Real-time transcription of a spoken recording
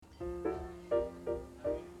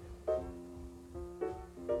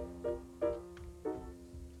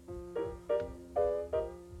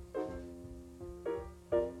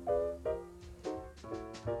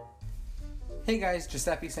Hey guys,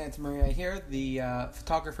 Giuseppe Santamaria here, the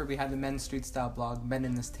photographer behind the men's street style blog Men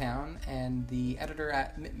in This Town and the editor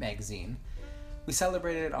at MIT Magazine. We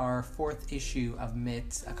celebrated our fourth issue of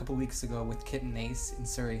MIT a couple weeks ago with Kit and Ace in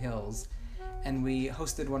Surrey Hills, and we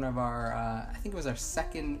hosted one of our, I think it was our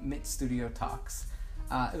second MIT studio talks.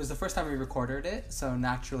 It was the first time we recorded it, so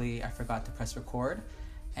naturally I forgot to press record,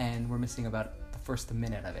 and we're missing about the first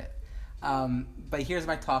minute of it. But here's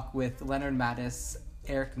my talk with Leonard Mattis,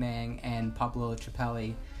 Eric Nang, and Pablo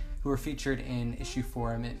Ciappelli, who were featured in issue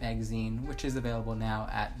 4 of MIT Magazine, which is available now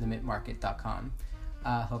at themitmarket.com.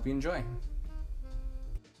 Hope you enjoy.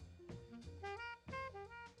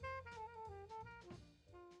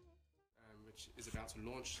 Which is about to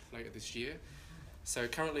launch later this year. So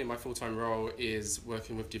currently my full-time role is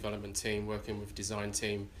working with development team, working with design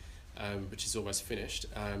team, which is almost finished,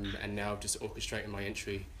 and now just orchestrating my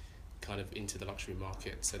entry kind of into the luxury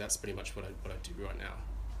market. So that's pretty much what I do right now.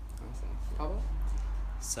 Awesome. Pablo?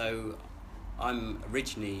 So I'm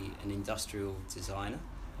originally an industrial designer.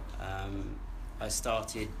 I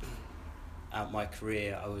started out my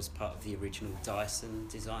career, I was part of the original Dyson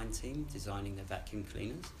design team, designing the vacuum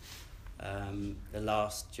cleaners. The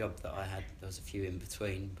last job that I had, there was a few in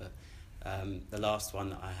between, but the last one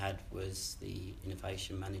that I had was the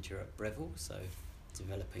innovation manager at Breville, so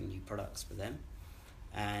developing new products for them.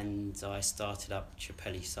 And I started up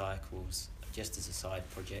Ciappelli Cycles just as a side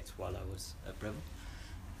project while I was at Breville.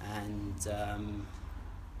 And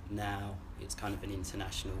now it's kind of an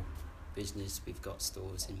international business. We've got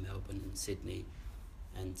stores in Melbourne and Sydney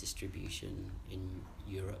and distribution in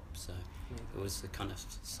Europe. So it was a kind of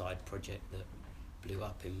side project that blew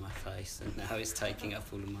up in my face, and now it's taking up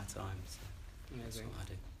all of my time. So that's what I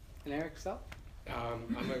do. And Eric, yourself?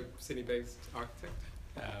 I'm a Sydney-based architect.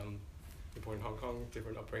 Born in Hong Kong,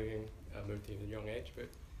 different upbringing, moved here at a young age, but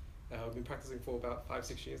I've been practicing for about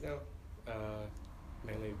 5-6 years now,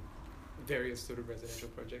 mainly various sort of residential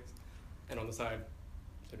projects, and on the side,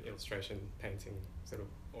 sort of illustration, painting, sort of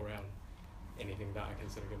all around anything that I can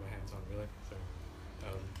sort of get my hands on, really. So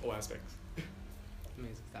all aspects.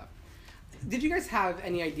 Amazing stuff. Did you guys have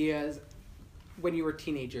any ideas when you were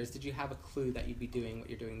teenagers? Did you have a clue that you'd be doing what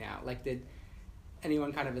you're doing now? Like, did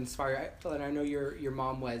anyone kind of inspire you? And I know your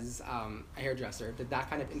mom was a hairdresser. Did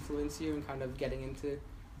that kind of influence you in kind of getting into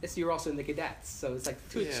this? You were also in the cadets, so it's like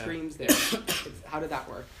two extremes there. How did that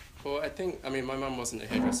work? Well, I mean, my mum wasn't a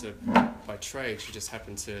hairdresser by trade. She just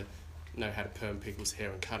happened to know how to perm people's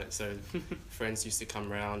hair and cut it. So friends used to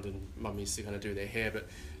come around and mum used to kind of do their hair, but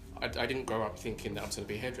I didn't grow up thinking that I was going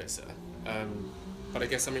to be a hairdresser. But I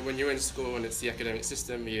guess, I mean, when you're in school and it's the academic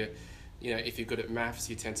system, you know, if you're good at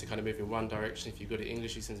maths, you tend to kind of move in one direction. If you're good at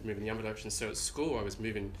English, you tend to move in the other direction. So at school, I was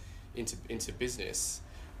moving into business,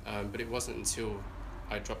 but it wasn't until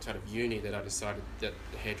I dropped out of uni that I decided that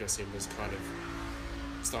hairdressing was kind of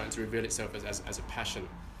starting to reveal itself as a passion.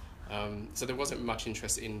 So there wasn't much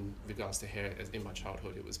interest in regards to hair in my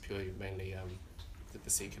childhood. It was purely mainly the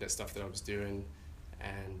Sea Cadet stuff that I was doing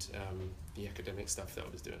and the academic stuff that I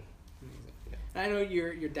was doing. Yeah. And I know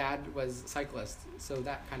your dad was a cyclist, so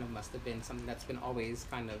that kind of must have been something that's been always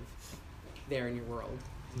kind of there in your world,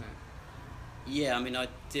 isn't it? Yeah, I mean, I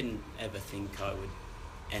didn't ever think I would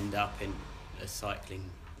end up in a cycling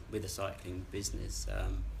business.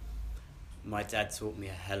 My dad taught me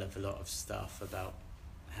a hell of a lot of stuff about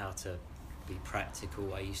how to be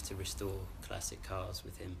practical. I used to restore classic cars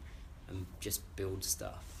with him and just build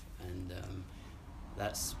stuff, and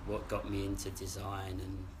that's what got me into design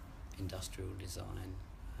and industrial design.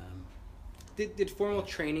 Did formal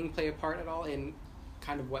training play a part at all in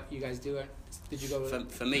kind of what you guys do? Did you go?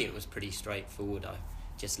 For me, it was pretty straightforward. I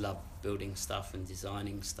just loved building stuff and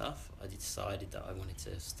designing stuff. I decided that I wanted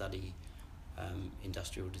to study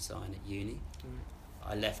industrial design at uni.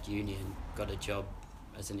 I left uni and got a job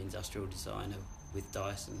as an industrial designer with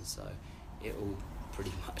Dyson, so it all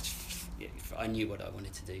pretty much, I knew what I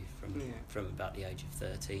wanted to do from about the age of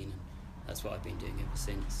 13, and that's what I've been doing ever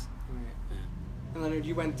since. Right. Yeah. And Leonard,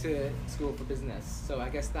 you went to school for business, so I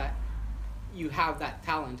guess that you have that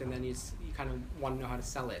talent, and then you kind of want to know how to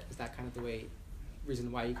sell it. Is that kind of the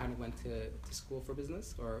reason why you kind of went to school for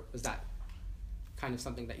business, or was that kind of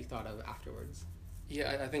something that you thought of afterwards?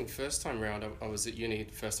 Yeah, I think first time round, I was at uni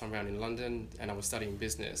first time round in London, and I was studying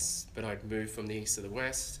business, but I'd moved from the east to the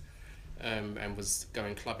west, and was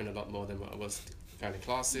going clubbing a lot more than what I was going to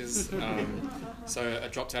classes. So I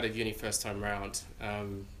dropped out of uni first time round,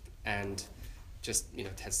 and just, you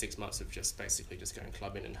know, had 6 months of just basically just going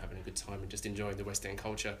clubbing and having a good time and just enjoying the West End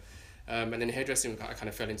culture. And then hairdressing I kind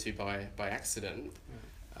of fell into by accident.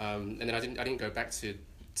 And then I didn't go back to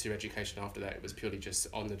education after that. It was purely just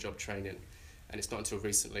on the job training. And it's not until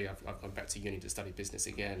recently I've gone back to uni to study business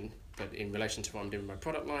again. But in relation to what I'm doing with my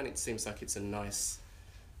product line, it seems like it's a nice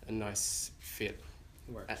fit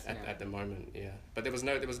Works, at the moment. Yeah, but there was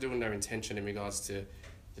no intention in regards to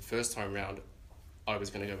the first time round. I was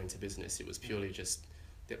going to go into business. It was purely just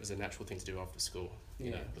that was a natural thing to do after school.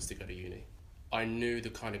 You know, was to go to uni. I knew the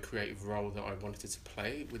kind of creative role that I wanted to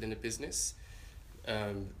play within a business,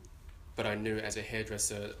 but I knew as a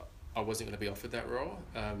hairdresser I wasn't going to be offered that role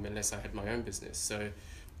unless I had my own business. So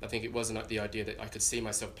I think it wasn't the idea that I could see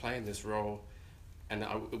myself playing this role, and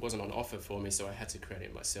it wasn't on offer for me, so I had to create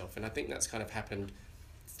it myself. And I think that's kind of happened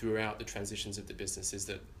throughout the transitions of the business, is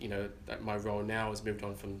that, you know, that my role now has moved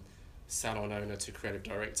on from salon owner to creative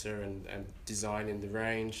director and designing the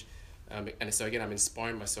range. And so again, I'm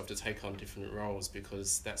inspiring myself to take on different roles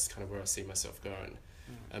because that's kind of where I see myself going.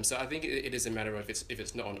 So I think it is a matter of if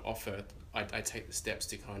it's not on offer, I take the steps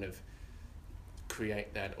to kind of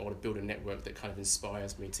create that, or to build a network that kind of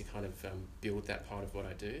inspires me to kind of build that part of what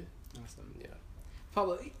I do. Awesome. Yeah.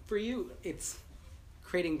 Pablo, for you, it's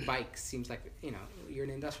creating bikes seems like, you know, you're an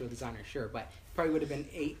industrial designer, sure, but it probably would have been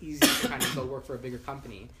easy to kind of go work for a bigger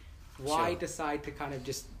company. Why decide to kind of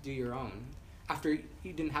just do your own after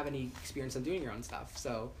you didn't have any experience on doing your own stuff?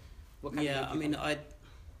 So what kind of... I mean, I'd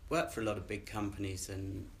worked for a lot of big companies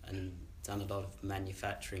and done a lot of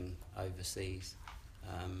manufacturing overseas.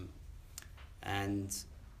 And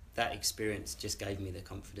that experience just gave me the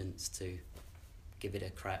confidence to give it a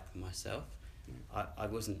crack myself. I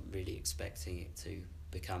wasn't really expecting it to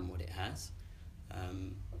become what it has,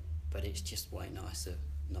 but it's just way nicer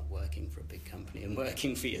not working for a big company and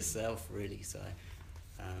working for yourself, really. So,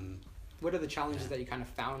 what are the challenges that you kind of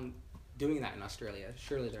found doing that in Australia?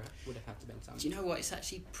 Surely there would have had to been some. Do you know what? It's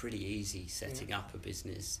actually pretty easy setting up a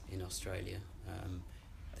business in Australia.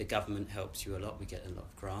 The government helps you a lot. We get a lot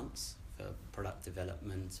of grants for product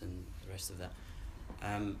development and the rest of that.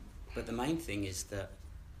 But the main thing is that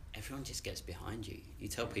everyone just gets behind you. You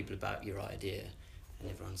tell people about your idea and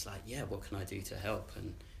everyone's like, yeah, what can I do to help?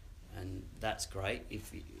 And that's great.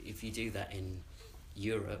 If you do that in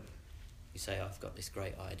Europe, you say, I've got this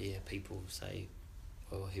great idea, people say,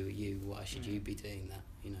 well, who are you? Why should you be doing that?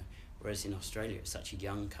 You know, whereas in Australia, it's such a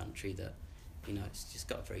young country that, you know, it's just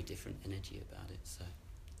got a very different energy about it. So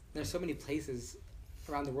there's so many places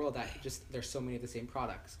around the world that just there's so many of the same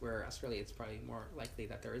products, where Australia it's probably more likely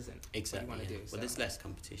that there isn't. Exactly. What you want to do. Well, there's less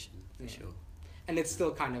competition for sure. And it's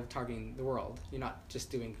still kind of targeting the world. You're not just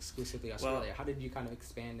doing exclusively Australia. Well, how did you kind of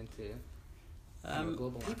expand into a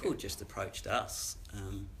global market? People just approached us,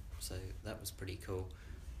 so that was pretty cool.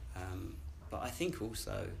 But I think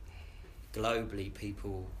also globally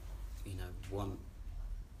people, you know, want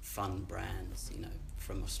fun brands, you know,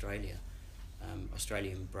 from Australia.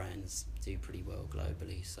 Australian brands do pretty well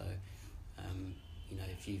globally, so you know,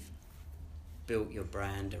 if you've built your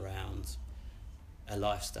brand around a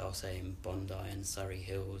lifestyle, say in Bondi and Surrey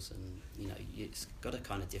Hills, and you know, it's got a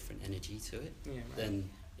kind of different energy to it than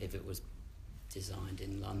if it was designed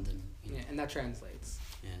in London. You know. Yeah, and that translates.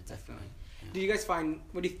 Yeah, definitely. Yeah. Do you guys find,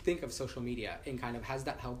 what do you think of social media, and kind of has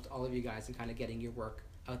that helped all of you guys in kind of getting your work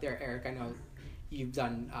out there? Eric, I know you've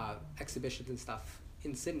done exhibitions and stuff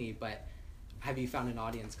in Sydney, but have you found an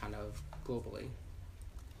audience kind of globally?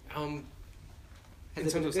 Has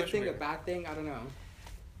it been a good thing, a bad thing? I don't know.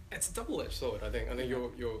 It's a double-edged sword, I think. I think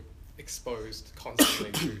you're exposed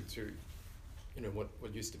constantly to you know, what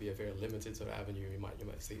used to be a very limited sort of avenue you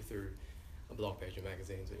might see through a blog page or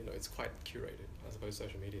magazines. You know, it's quite curated. I suppose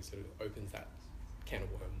social media sort of opens that can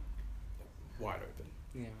of worm wide open.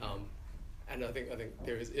 Yeah. And I think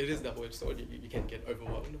it is a double-edged sword. You can get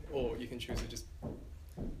overwhelmed, or you can choose to just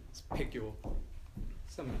pick your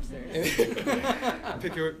someone upstairs.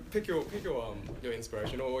 pick your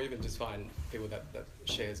inspiration, or even just find people that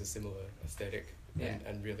shares a similar aesthetic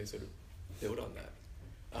and really sort of build on that.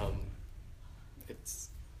 It's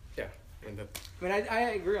I mean, I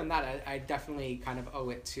agree on that. I definitely kind of owe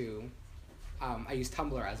it to I use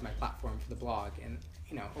Tumblr as my platform for the blog, and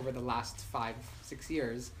you know, over the last 5-6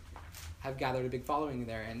 years I've gathered a big following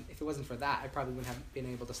there, and if it wasn't for that I probably wouldn't have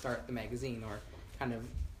been able to start the magazine or kind of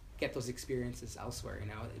get those experiences elsewhere, you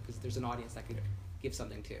know, because there's an audience that could give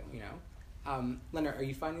something to, you know. Leonard, are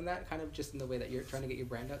you finding that kind of just in the way that you're trying to get your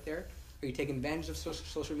brand out there? Are you taking advantage of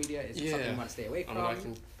social media? Is it something you want to stay away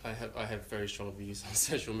from? I have very strong views on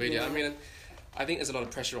social media. Yeah. I mean, I think there's a lot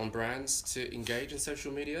of pressure on brands to engage in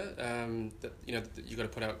social media. That, you know, you got to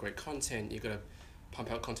put out great content. You got to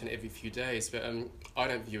pump out content every few days. But I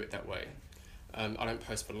don't view it that way. I don't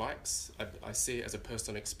post for likes. I see it as a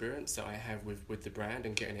personal experience that I have with the brand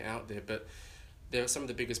and getting it out there. But there are some of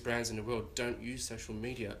the biggest brands in the world don't use social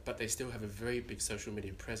media, but they still have a very big social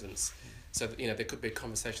media presence. So that, there could be a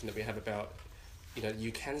conversation that we have about,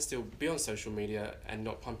 you can still be on social media and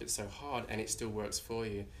not pump it so hard, and it still works for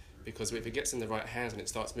you, because if it gets in the right hands and it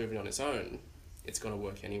starts moving on its own, it's going to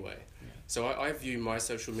work anyway. Yeah. So I view my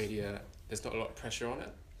social media, there's not a lot of pressure on it.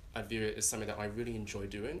 I view it as something that I really enjoy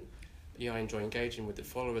doing. Yeah, I enjoy engaging with the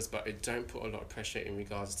followers, but I don't put a lot of pressure in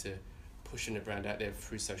regards to pushing the brand out there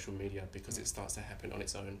through social media, because it starts to happen on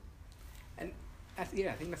its own. And I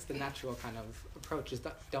think that's the natural kind of approach, is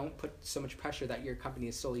that don't put so much pressure that your company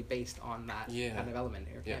is solely based on that kind of element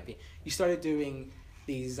or campaign. You started doing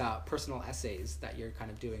these personal essays that you're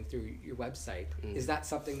kind of doing through your website. Is that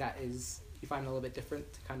something that you find a little bit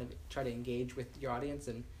different to kind of try to engage with your audience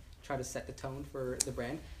and try to set the tone for the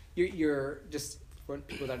brand? You're just, for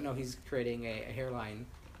people that don't know, he's creating a hairline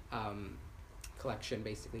collection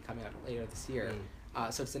basically coming out later this year.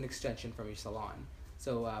 So it's an extension from your salon.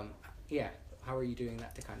 So how are you doing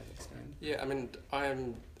that to kind of expand? Yeah, I mean,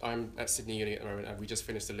 I'm at Sydney Uni at the moment, and we just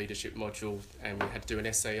finished the leadership module, and we had to do an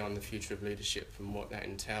essay on the future of leadership and what that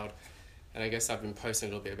entailed. And I guess I've been posting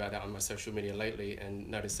a little bit about that on my social media lately, and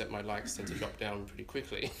noticed that my likes tend to drop down pretty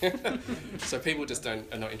quickly. So people just are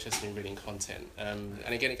not interested in reading content. And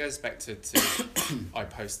again, it goes back to I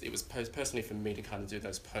post. It was personally for me to kind of do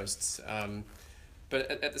those posts. But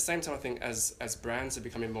at the same time, I think as brands are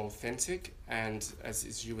becoming more authentic, and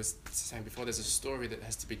as you were saying before, there's a story that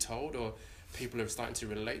has to be told, or people are starting to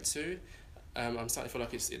relate to. I'm starting to feel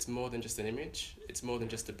like it's more than just an image. It's more than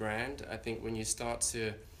just a brand. I think when you start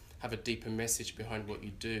to have a deeper message behind what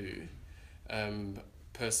you do,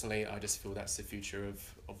 personally, I just feel that's the future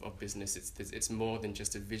of business. It's more than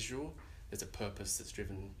just a visual. There's a purpose that's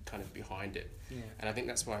driven kind of behind it. Yeah. And I think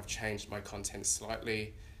that's why I've changed my content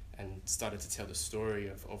slightly and started to tell the story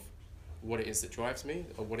of what it is that drives me,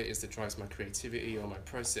 or what it is that drives my creativity or my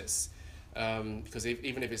process. Because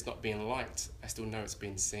even if it's not being liked, I still know it's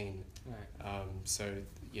being seen. Right. So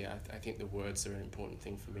yeah, I think the words are an important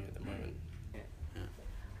thing for me at the moment.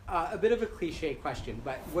 A bit of a cliche question,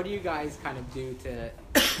 but what do you guys kind of do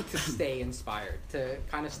to stay inspired, to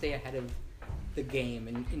kind of stay ahead of the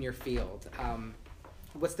game in your field?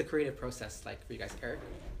 What's the creative process like for you guys? Eric,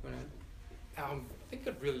 you wanna? I think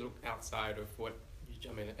I'd really look outside of what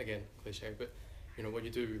again, cliche, but what you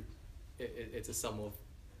do, it's a sum of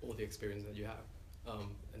all the experience that you have,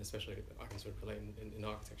 and especially I can sort of relate in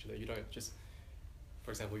architecture that you don't just,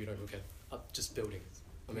 for example, you don't look at just buildings.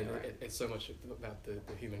 I mean, it's so much about the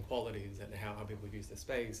human qualities and how people use their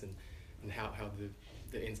space and how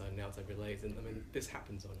the inside and outside relates. And I mean, this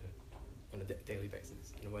happens on a daily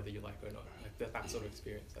basis, whether you like it or not. Like that sort of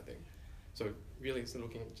experience, I think. So really, so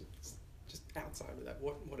looking just outside of that,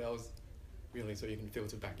 what else really, so you can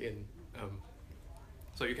filter back in,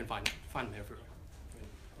 so you can find them everywhere.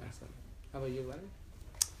 Awesome. How about you, Leonard?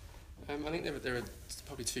 I think there are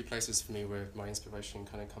probably two places for me where my inspiration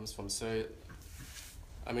kind of comes from. So,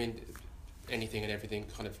 I mean, anything and everything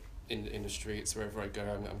kind of in the streets, wherever I go,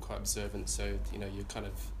 I'm quite observant. So, you're kind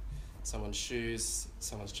of someone's shoes,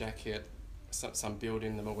 someone's jacket, some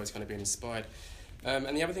building, I'm always kind of being inspired.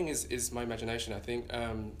 And the other thing is my imagination. I think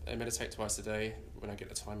I meditate twice a day. When I get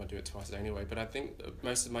the time, I do it twice a day anyway. But I think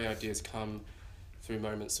most of my ideas come through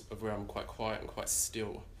moments of where I'm quite quiet and quite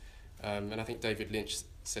still. And I think David Lynch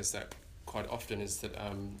says that quite often, is that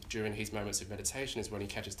during his moments of meditation is when he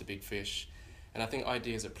catches the big fish. And I think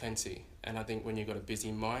ideas are plenty. And I think when you've got a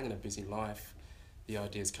busy mind and a busy life, the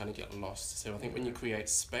ideas kind of get lost. So I think when you create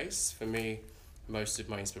space, for me, most of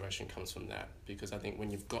my inspiration comes from that. Because I think when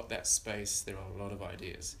you've got that space, there are a lot of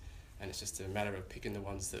ideas. And it's just a matter of picking the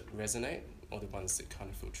ones that resonate or the ones that kind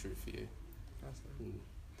of feel true for you. Awesome.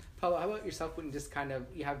 Paulo, how about yourself when just kind of,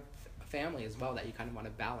 you have a family as well that you kind of want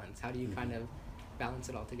to balance? How do you kind of balance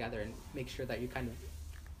it all together and make sure that you kind of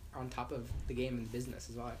are on top of the game and business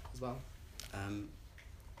as well?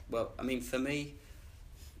 Well, I mean, for me,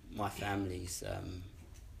 my family's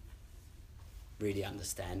really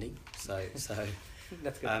understanding. So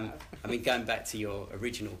That's good. I mean, going back to your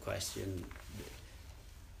original question,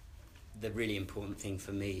 the really important thing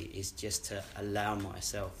for me is just to allow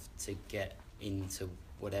myself to get into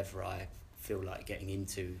whatever I feel like getting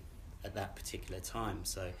into at that particular time.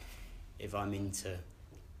 So if I'm into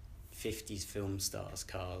 50s film stars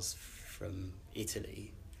cars from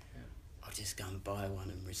Italy, I'll just go and buy one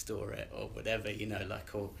and restore it or whatever,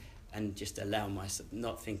 and just allow myself,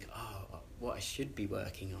 not think, what I should be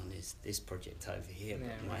working on is this project over here,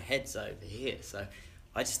 but my head's over here. So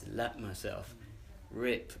I just let myself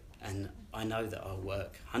rip, and I know that I'll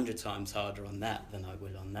work 100 times harder on that than I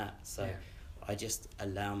will on that. So I just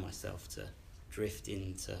allow myself to drift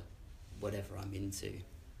into whatever I'm into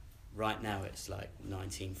right now it's like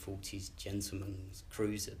 1940s gentlemen's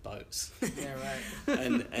cruiser boats. Yeah,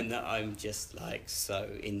 right. and I'm just like so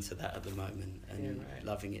into that at the moment and Yeah, right.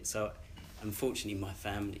 loving it. So unfortunately my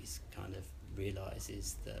family's kind of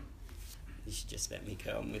realises that you should just let me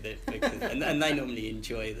go on with it, because, and they normally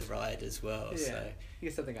enjoy the ride as well. Yeah, So you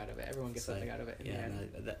get something out of it. Everyone gets something out of it in the end.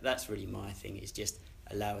 no, that's really my thing, is just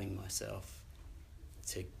allowing myself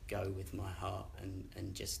to go with my heart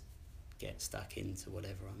and just get stuck into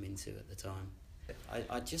whatever I'm into at the time.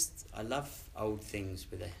 I love old things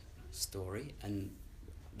with a story, and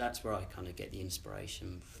that's where I kind of get the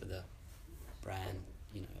inspiration for the brand,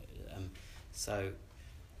 you know. So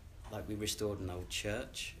like we restored an old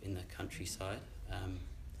church in the countryside,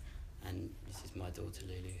 and this is my daughter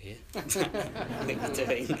Lulu here.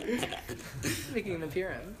 doing. Making an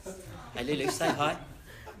appearance. Hey Lulu, say hi.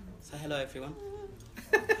 Say hello everyone.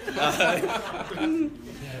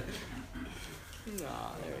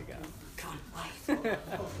 Aw, there we go. Come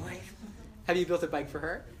on, wave. Have you built a bike for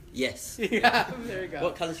her? Yes. Yeah, there you go.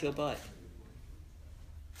 What colour's your bike?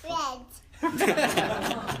 Red. Oh,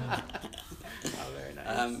 very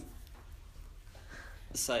nice.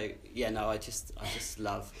 So yeah, no, I just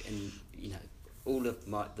love, and you know, all of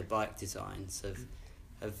the bike designs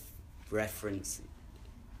have referenced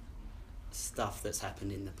stuff that's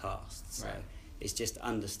happened in the past. So Right. it's just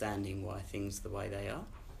understanding why things are the way they are,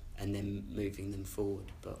 and then moving them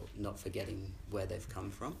forward, but not forgetting where they've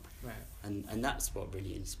come from. Right. And that's what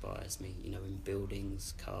really inspires me, you know, in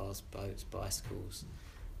buildings, cars, boats, bicycles.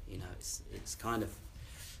 You know, it's kind of,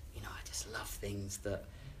 you know, I just love things that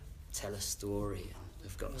tell a story and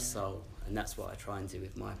have got Yeah. a soul, and that's what I try and do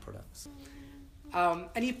with my products.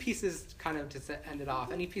 Any pieces, kind of to end it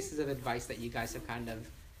off, any pieces of advice that you guys have kind of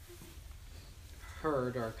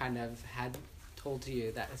heard or kind of had told to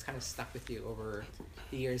you that has kind of stuck with you over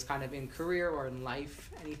the years, kind of in career or in life,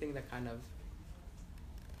 anything that kind of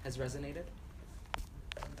has resonated?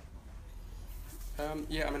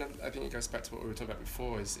 Yeah, I mean, I think it goes back to what we were talking about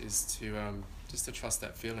before, is to just to trust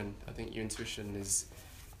that feeling. I think your intuition is,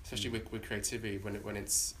 especially with creativity, when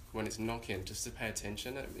it's knocking, just to pay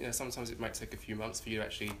attention. You know, sometimes it might take a few months for you to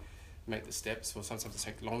actually make the steps, or sometimes it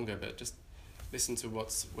take longer, but just listen to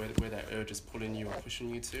where that urge is pulling you or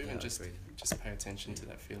pushing you to, Yeah, and I just agree. pay attention to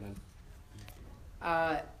that feeling.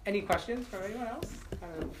 Any questions from anyone else?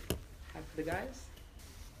 Kind of have for the guys?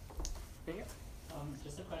 There you go.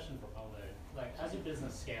 Just a question for Paulo. Like, as your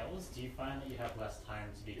business scales, do you find that you have less time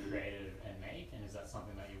to be creative and make? And is that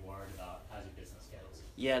something that you're worried about as your business scales?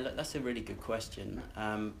 Yeah, look, that's a really good question.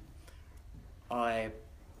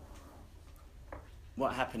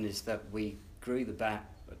 What happened is that we grew the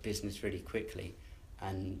business really quickly,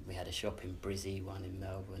 and we had a shop in Brizzy, one in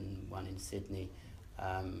Melbourne, one in Sydney.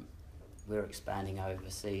 We were expanding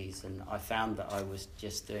overseas, and I found that I was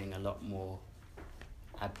just doing a lot more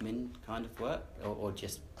admin kind of work, or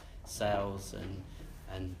just sales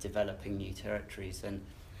and developing new territories,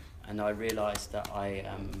 and I realised that I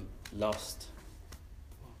lost.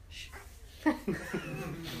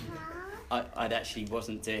 I'd actually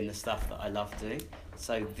wasn't doing the stuff that I love doing.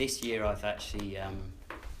 So this year I've actually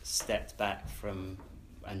stepped back from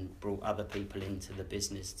and brought other people into the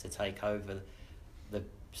business to take over the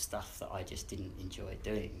stuff that I just didn't enjoy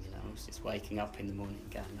doing. You know, I was just waking up in the morning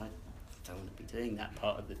going, I don't want to be doing that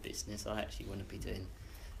part of the business. I actually want to be doing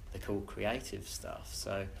the cool creative stuff.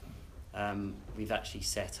 So we've actually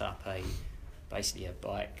set up basically a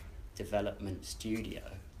bike development studio,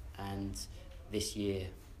 and this year,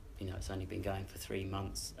 you know, it's only been going for 3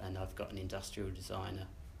 months, and I've got an industrial designer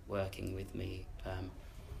working with me,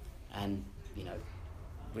 and you know,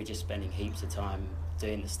 we're just spending heaps of time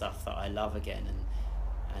doing the stuff that I love again,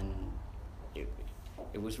 and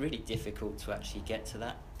it was really difficult to actually get to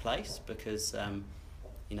that place, because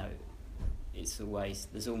you know,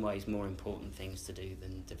 there's always more important things to do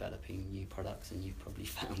than developing new products, and you've probably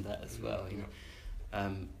found that as well, you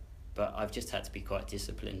know. But I've just had to be quite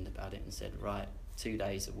disciplined about it and said, right, 2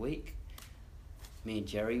 days a week, me and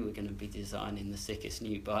Jerry, we're going to be designing the sickest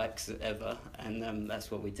new bikes ever, and that's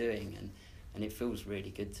what we're doing, and it feels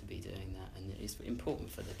really good to be doing that, and it's important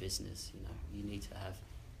for the business. You know, you need to have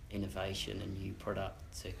innovation and new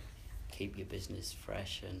product to keep your business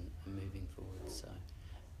fresh and moving forward. So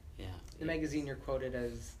yeah, In the magazine, you're quoted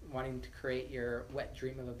as wanting to create your wet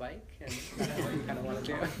dream of a bike, and that's what you kind of want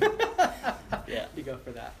to do. Yeah. You go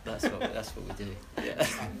for that. that's what we do. Yeah.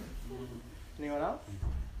 Anyone else?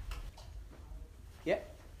 Yeah.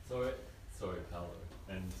 Sorry, Paolo,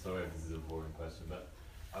 and sorry if this is a boring question, but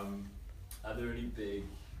are there any big,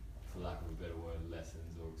 for lack of a better word,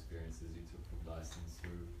 lessons or experiences you took from Dyson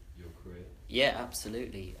through your career? Yeah,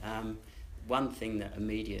 absolutely. one thing that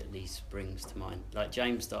immediately springs to mind, like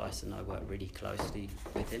James Dyson, I work really closely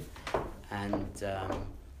with him, and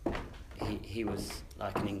he was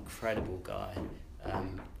like an incredible guy.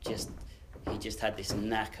 He just had this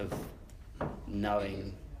knack of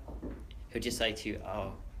knowing. He'll just say to you,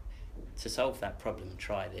 "Oh, to solve that problem,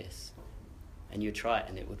 try this," and you try it,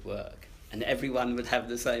 and it would work, and everyone would have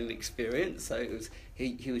the same experience. So it was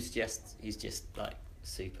he's just like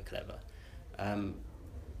super clever.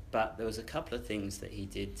 But there was a couple of things that he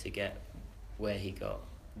did to get where he got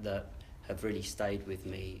that have really stayed with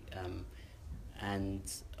me, and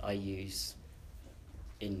I use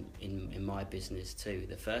in my business too.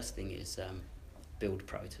 The first thing is build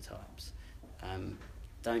prototypes.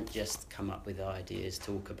 Don't just come up with ideas,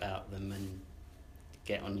 talk about them and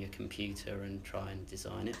get on your computer and try and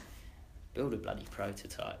design it. Build a bloody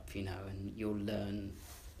prototype, and you'll learn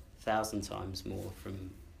 1,000 times more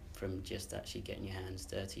from just actually getting your hands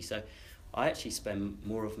dirty. So I actually spend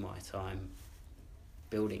more of my time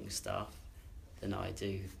building stuff than I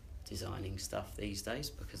do designing stuff these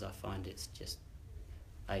days, because I find it's just,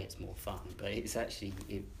 it's more fun, but it's actually,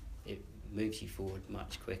 it moves you forward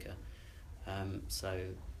much quicker. So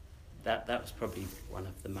that was probably one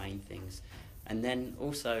of the main things. And then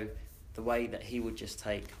also the way that he would just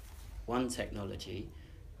take one technology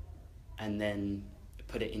and then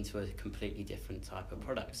put it into a completely different type of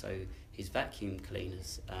product. So his vacuum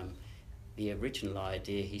cleaners, the original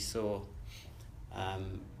idea he saw,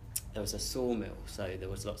 there was a sawmill, so there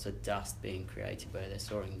was lots of dust being created where they're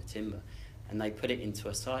sawing the timber, and they put it into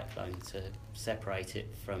a cyclone to separate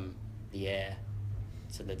it from the air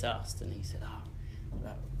to the dust. And he said,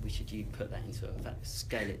 you put that into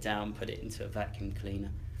scale it down, put it into a vacuum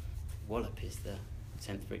cleaner. Wallop is the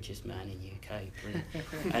 10th richest man in UK.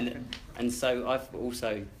 Brilliant. and so I've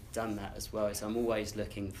also done that as well. So I'm always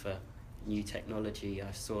looking for new technology.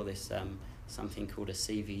 I saw this something called a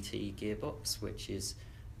CVT gearbox, which is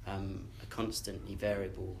a constantly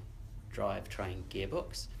variable drivetrain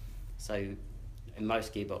gearbox. So in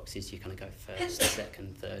most gearboxes you kind of go first,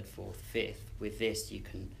 second, third, fourth, fifth. With this you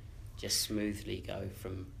can just smoothly go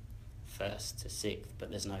from first to sixth, but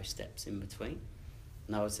there's no steps in between.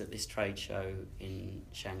 And I was at this trade show in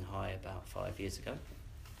Shanghai about 5 years ago,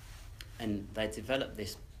 and they developed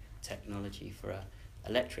this technology for an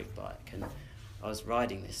electric bike, and I was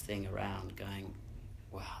riding this thing around going,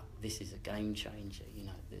 wow, this is a game changer,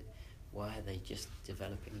 why are they just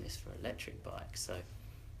developing this for electric bikes? So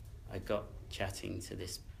I got chatting to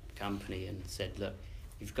this company and said, look,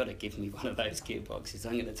 you've got to give me one of those gearboxes.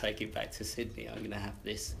 I'm going to take it back to Sydney. I'm going to have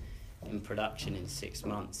this in production in 6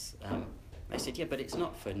 months. They said, yeah, but it's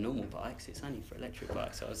not for normal bikes, it's only for electric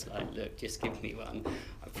bikes. I was like, look, just give me one.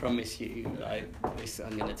 I promise you,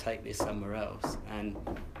 I'm going to take this somewhere else. And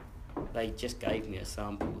they just gave me a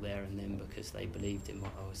sample there and then because they believed in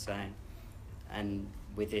what I was saying. And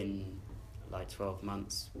within 12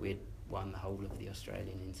 months, we'd won the whole of the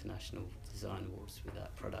Australian International Design Awards with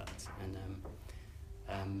that product.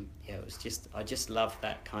 And it was just, I just love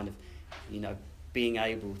that kind of, being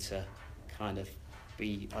able to kind of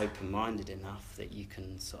be open-minded enough that you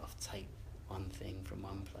can sort of take one thing from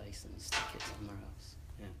one place and stick it somewhere else.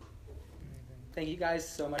 Yeah. Thank you guys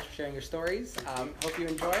so much for sharing your stories. Hope you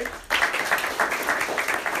enjoyed.